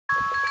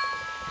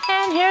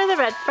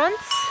red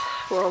fronts.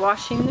 We're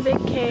washing the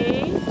big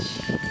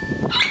cage,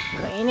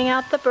 cleaning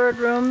out the bird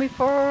room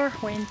before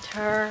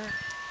winter,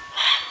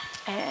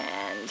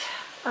 and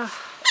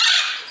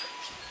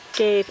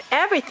gave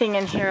everything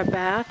in here a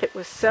bath. It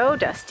was so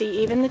dusty,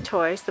 even the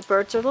toys. The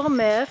birds are a little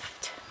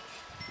miffed.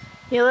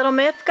 You a little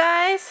miffed,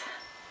 guys?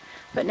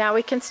 But now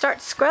we can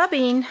start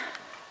scrubbing.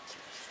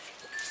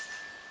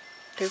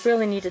 They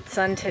really needed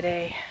sun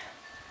today.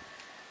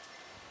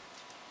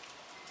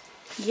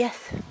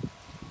 Yes.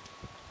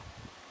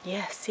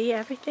 Yes, see,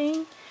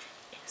 everything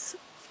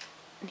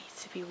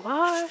needs to be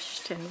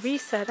washed and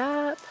reset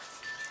up.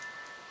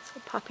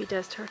 So Poppy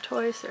does to her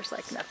toys. There's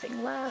like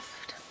nothing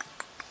left.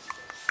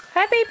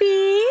 Hi,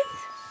 babies.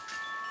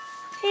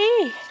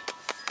 Hey.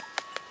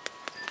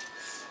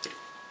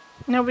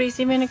 Nobody's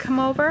even gonna come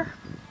over?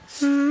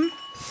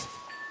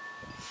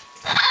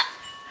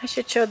 I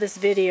should show this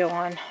video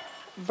on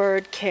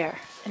bird care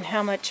and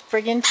how much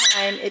friggin'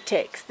 time it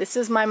takes. This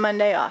is my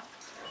Monday off.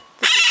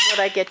 This is what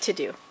I get to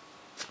do.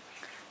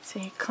 So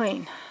you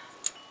clean.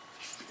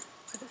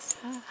 What is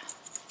that?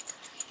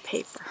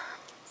 Paper.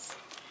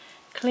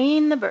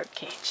 Clean the bird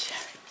cage.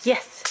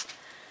 Yes.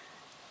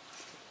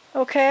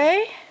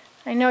 Okay.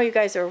 I know you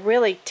guys are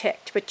really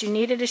ticked, but you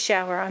needed a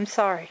shower. I'm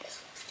sorry.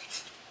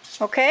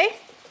 Okay?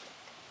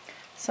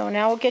 So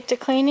now we'll get to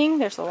cleaning.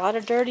 There's a lot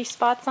of dirty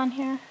spots on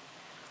here.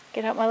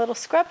 Get out my little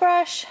scrub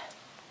brush.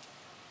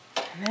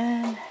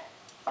 And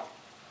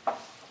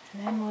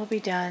then we'll be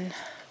done.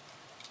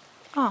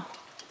 Oh.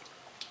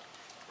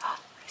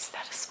 Is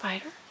that a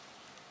spider?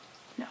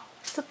 No,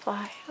 it's a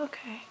fly.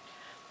 Okay.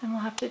 Then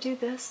we'll have to do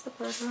this, the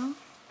bird room.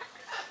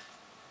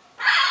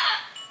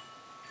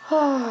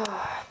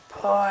 Oh,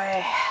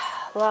 boy.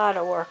 A lot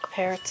of work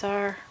parrots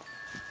are.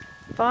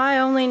 If I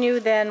only knew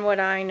then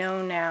what I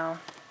know now.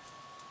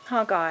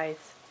 Huh, guys?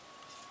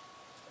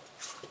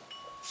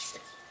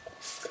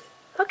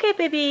 Okay,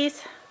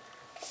 babies.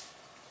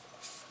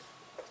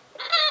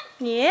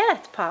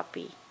 Yes,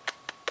 Poppy.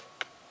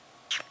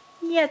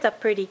 Yes, a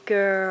pretty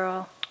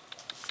girl.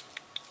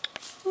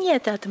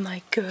 Yes, that's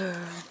my girl.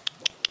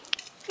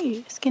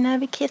 Yes, can I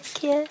have a kiss,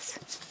 kiss?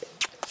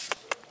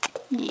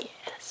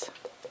 Yes.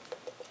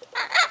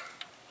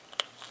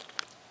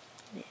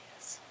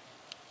 Yes.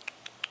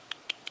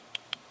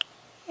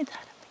 Yes,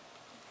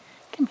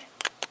 come here.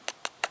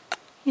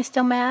 You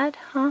still mad,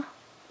 huh?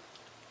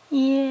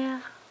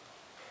 Yeah.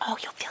 Oh,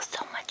 you'll feel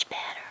so much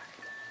better.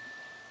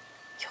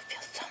 You'll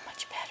feel so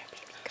much better,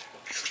 baby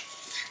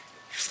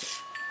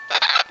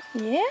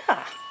girl.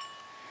 Yeah.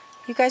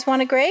 You guys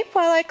want a grape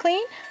while I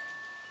clean?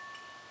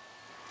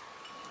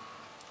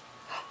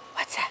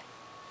 What's that?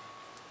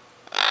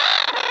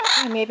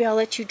 Okay, maybe I'll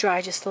let you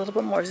dry just a little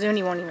bit more.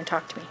 Zuni won't even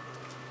talk to me.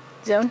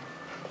 Zone?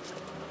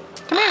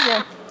 Come here,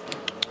 Zone.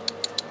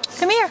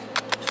 Come here.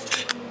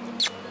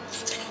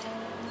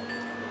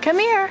 Come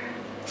here.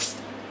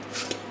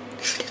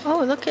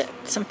 Oh, look at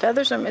some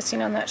feathers are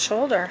missing on that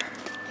shoulder.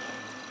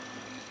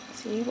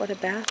 See what a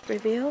bath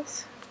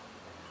reveals?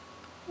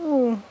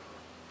 Oh.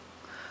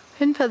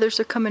 Pin feathers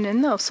are coming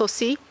in though, so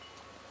see?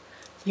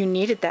 You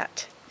needed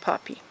that,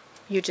 Poppy.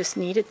 You just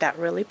needed that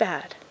really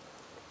bad.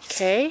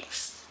 Okay?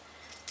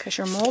 Because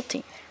you're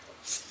molting.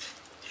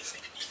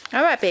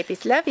 Alright,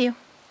 babies, love you.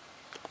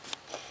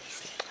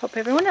 Hope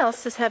everyone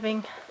else is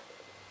having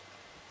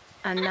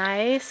a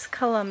nice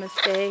Columbus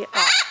Day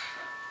off.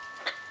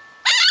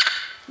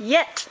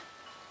 Yes!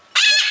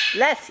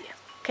 Bless you.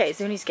 Okay,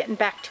 Zuni's getting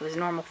back to his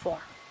normal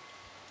form.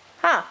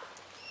 Huh?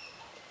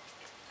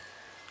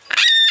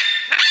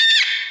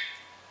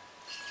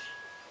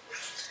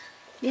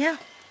 Yeah.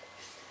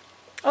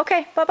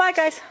 Okay, bye-bye,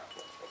 guys.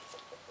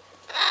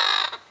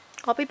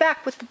 I'll be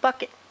back with the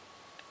bucket.